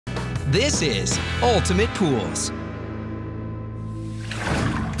This is Ultimate Pools.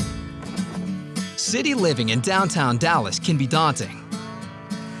 City living in downtown Dallas can be daunting.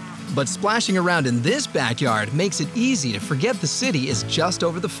 But splashing around in this backyard makes it easy to forget the city is just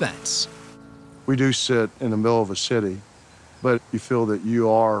over the fence. We do sit in the middle of a city, but you feel that you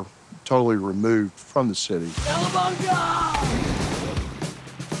are totally removed from the city.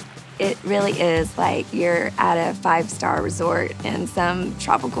 It really is like you're at a 5-star resort in some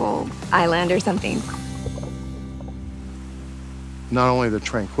tropical island or something. Not only the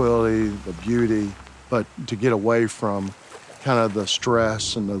tranquility, the beauty, but to get away from kind of the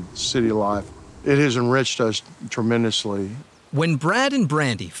stress and the city life. It has enriched us tremendously. When Brad and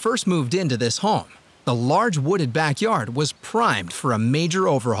Brandy first moved into this home, the large wooded backyard was primed for a major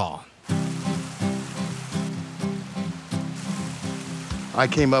overhaul. I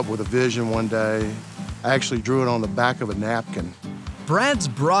came up with a vision one day. I actually drew it on the back of a napkin. Brad's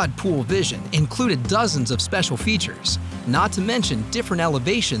broad pool vision included dozens of special features, not to mention different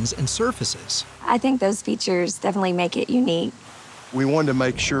elevations and surfaces. I think those features definitely make it unique. We wanted to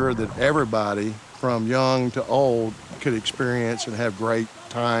make sure that everybody, from young to old, could experience and have great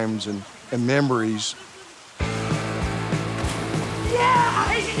times and memories.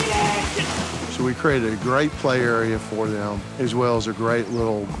 So we created a great play area for them, as well as a great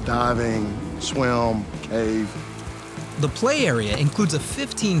little diving, swim, cave. The play area includes a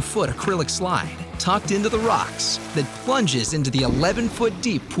 15-foot acrylic slide tucked into the rocks that plunges into the 11-foot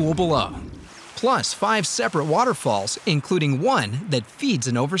deep pool below, plus 5 separate waterfalls, including one that feeds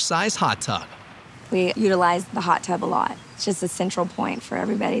an oversized hot tub. We utilize the hot tub a lot. It's just a central point for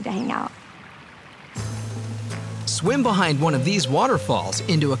everybody to hang out. Swim behind one of these waterfalls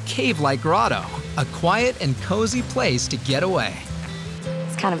into a cave-like grotto, a quiet and cozy place to get away.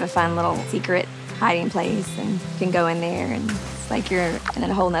 It's kind of a fun little secret hiding place, and you can go in there and it's like you're in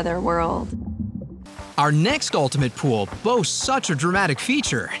a whole nother world. Our next ultimate pool boasts such a dramatic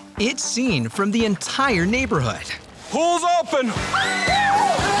feature, it's seen from the entire neighborhood. Pool's open!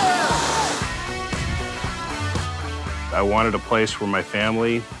 I wanted a place where my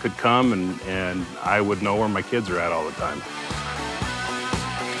family could come and I would know where my kids are at all the time.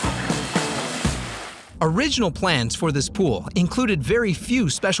 Original plans for this pool included very few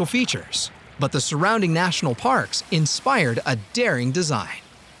special features, but the surrounding national parks inspired a daring design.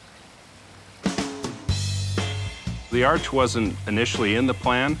 The arch wasn't initially in the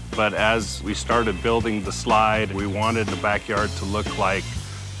plan, but as we started building the slide, we wanted the backyard to look like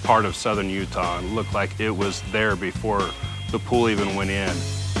part of southern Utah and look like it was there before the pool even went in.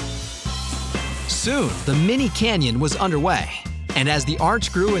 Soon, the mini canyon was underway, and as the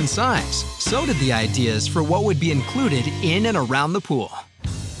arch grew in size, so did the ideas for what would be included in and around the pool.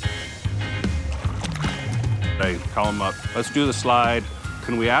 I call them up, let's do the slide.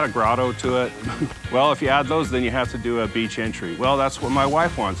 Can we add a grotto to it? Well, if you add those, then you have to do a beach entry. Well, that's what my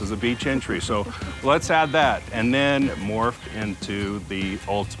wife wants, is a beach entry. So let's add that. And then morphed into the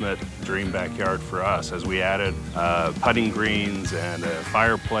ultimate dream backyard for us as we added putting greens and a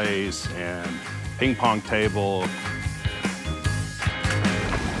fireplace and ping pong table.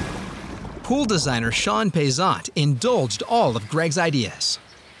 Pool designer Sean Payzant indulged all of Greg's ideas.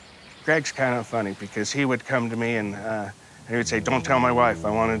 Greg's kind of funny because he would come to me and he would say, don't tell my wife, I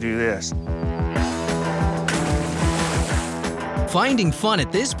want to do this. Finding fun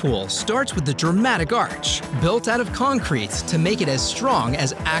at this pool starts with the dramatic arch, built out of concrete to make it as strong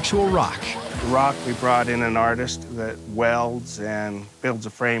as actual rock. The rock, we brought in an artist that welds and builds a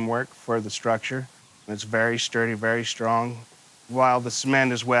framework for the structure. It's very sturdy, very strong. While the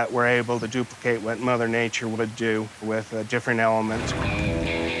cement is wet, we're able to duplicate what Mother Nature would do with different elements.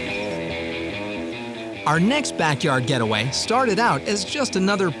 Our next backyard getaway started out as just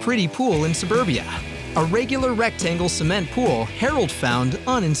another pretty pool in suburbia. A regular rectangle cement pool Harold found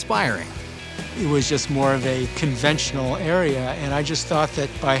uninspiring. It was just more of a conventional area, and I just thought that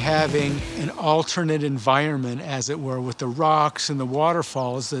by having an alternate environment, as it were, with the rocks and the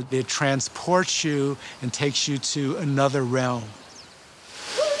waterfalls, that it transports you and takes you to another realm.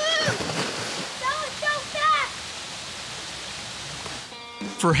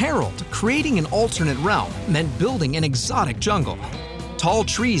 For Harold, creating an alternate realm meant building an exotic jungle. Tall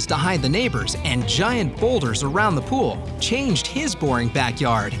trees to hide the neighbors and giant boulders around the pool changed his boring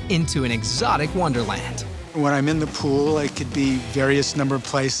backyard into an exotic wonderland. When I'm in the pool, it could be various number of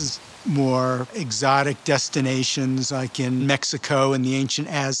places, more exotic destinations like in Mexico and the ancient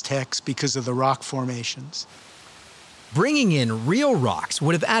Aztecs because of the rock formations. Bringing in real rocks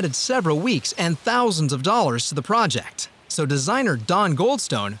would have added several weeks and thousands of dollars to the project. So designer Don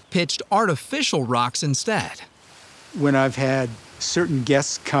Goldstone pitched artificial rocks instead. When I've had certain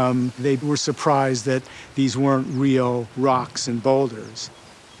guests come, they were surprised that these weren't real rocks and boulders.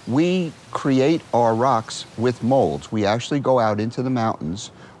 We create our rocks with molds. We actually go out into the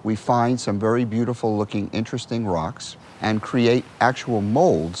mountains. We find some very beautiful looking, interesting rocks and create actual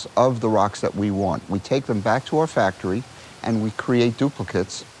molds of the rocks that we want. We take them back to our factory and we create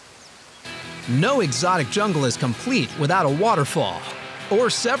duplicates. No exotic jungle is complete without a waterfall, or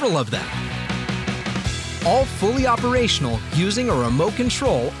several of them. All fully operational using a remote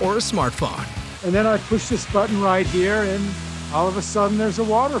control or a smartphone. And then I push this button right here and all of a sudden there's a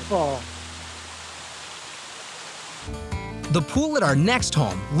waterfall. The pool at our next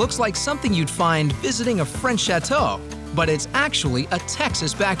home looks like something you'd find visiting a French chateau, but it's actually a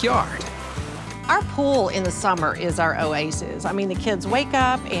Texas backyard. Our pool in the summer is our oasis. I mean, the kids wake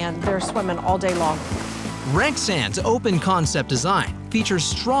up and they're swimming all day long. Rexand's open concept design features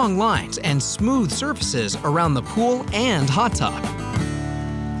strong lines and smooth surfaces around the pool and hot tub.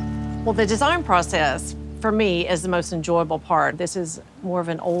 Well, the design process, for me, is the most enjoyable part. This is more of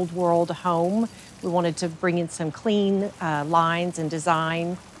an old world home. We wanted to bring in some clean lines and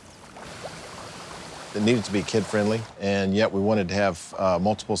design. It needed to be kid-friendly, and yet we wanted to have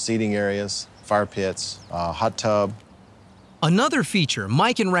multiple seating areas, fire pits, hot tub. Another feature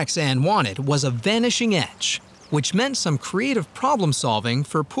Mike and Rexand wanted was a vanishing edge, which meant some creative problem solving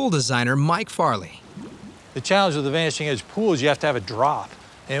for pool designer Mike Farley. The challenge with the vanishing edge pool is you have to have a drop,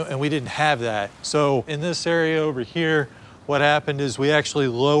 and we didn't have that. So in this area over here, what happened is we actually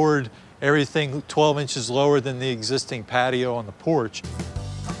lowered everything 12 inches lower than the existing patio on the porch.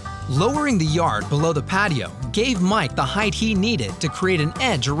 Lowering the yard below the patio gave Mike the height he needed to create an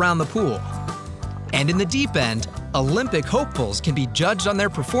edge around the pool. And in the deep end, Olympic hopefuls can be judged on their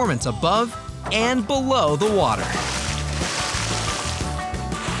performance above and below the water.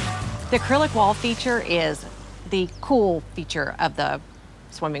 The acrylic wall feature is the cool feature of the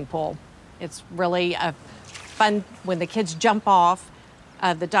swimming pool. It's really fun when the kids jump off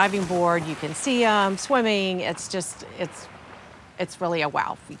the diving board. You can see them swimming. It's really a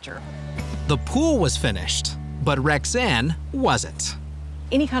wow feature. The pool was finished, but Rexand wasn't.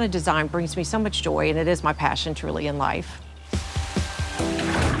 Any kind of design brings me so much joy, and it is my passion truly in life.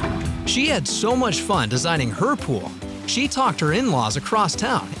 She had so much fun designing her pool, she talked her in-laws across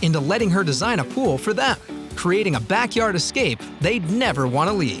town into letting her design a pool for them, creating a backyard escape they'd never want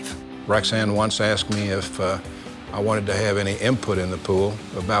to leave. Rexand once asked me if I wanted to have any input in the pool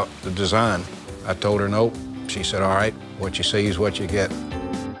about the design. I told her no. She said, all right, what you see is what you get.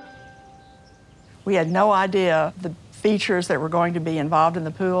 We had no idea the features that were going to be involved in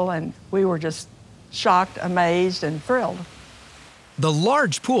the pool, and we were just shocked, amazed, and thrilled. The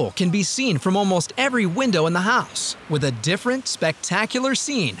large pool can be seen from almost every window in the house, with a different, spectacular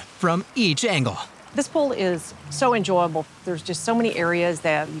scene from each angle. This pool is so enjoyable. There's just so many areas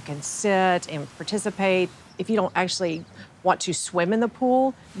that you can sit and participate. If you don't actually want to swim in the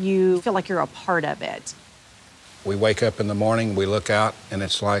pool, you feel like you're a part of it. We wake up in the morning, we look out, and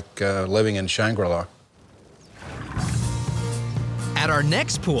it's like living in Shangri-La. At our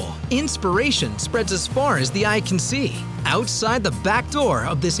next pool, inspiration spreads as far as the eye can see, outside the back door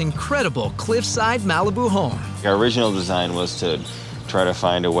of this incredible cliffside Malibu home. Our original design was to try to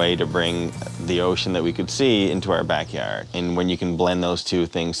find a way to bring the ocean that we could see into our backyard. And when you can blend those two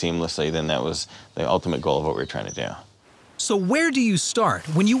things seamlessly, then that was the ultimate goal of what we were trying to do. So where do you start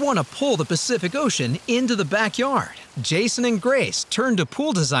when you want to pull the Pacific Ocean into the backyard? Jason and Grace turned to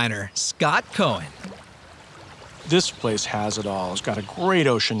pool designer Scott Cohen. This place has it all. It's got a great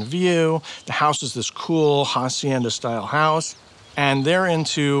ocean view. The house is this cool hacienda-style house. And they're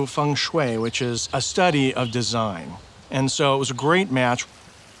into feng shui, which is a study of design. And so it was a great match.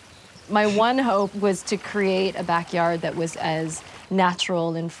 My one hope was to create a backyard that was as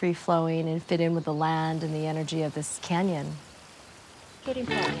natural and free-flowing and fit in with the land and the energy of this canyon.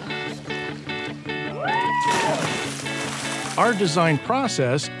 Our design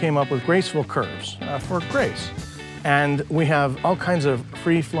process came up with graceful curves for Grace. And we have all kinds of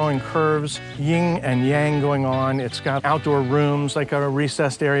free-flowing curves, yin and yang going on. It's got outdoor rooms, like a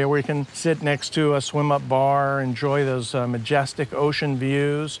recessed area where you can sit next to a swim-up bar, enjoy those majestic ocean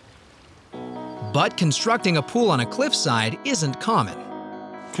views. But constructing a pool on a cliffside isn't common.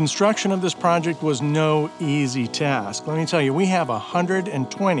 Construction of this project was no easy task. Let me tell you, we have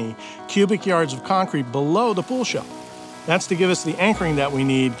 120 cubic yards of concrete below the pool shelf. That's to give us the anchoring that we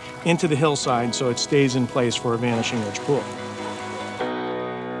need into the hillside so it stays in place for a vanishing edge pool.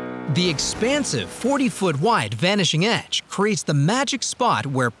 The expansive 40-foot wide vanishing edge creates the magic spot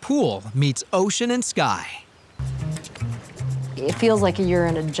where pool meets ocean and sky. It feels like you're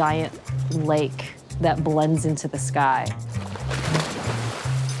in a giant lake that blends into the sky.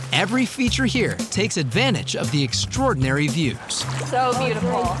 Every feature here takes advantage of the extraordinary views. So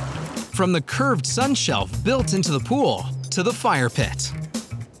beautiful. From the curved sun shelf built into the pool to the fire pit.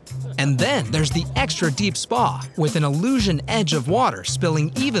 And then there's the extra deep spa with an illusion edge of water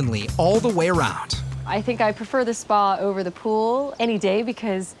spilling evenly all the way around. I think I prefer the spa over the pool any day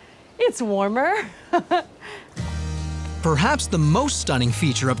because it's warmer. Perhaps the most stunning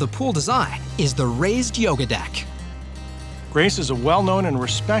feature of the pool design is the raised yoga deck. Grace is a well-known and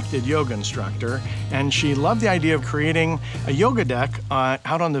respected yoga instructor, and she loved the idea of creating a yoga deck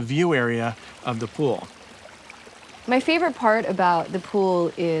out on the view area of the pool. My favorite part about the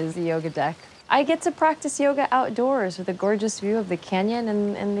pool is the yoga deck. I get to practice yoga outdoors with a gorgeous view of the canyon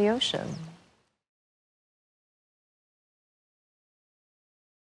and the ocean.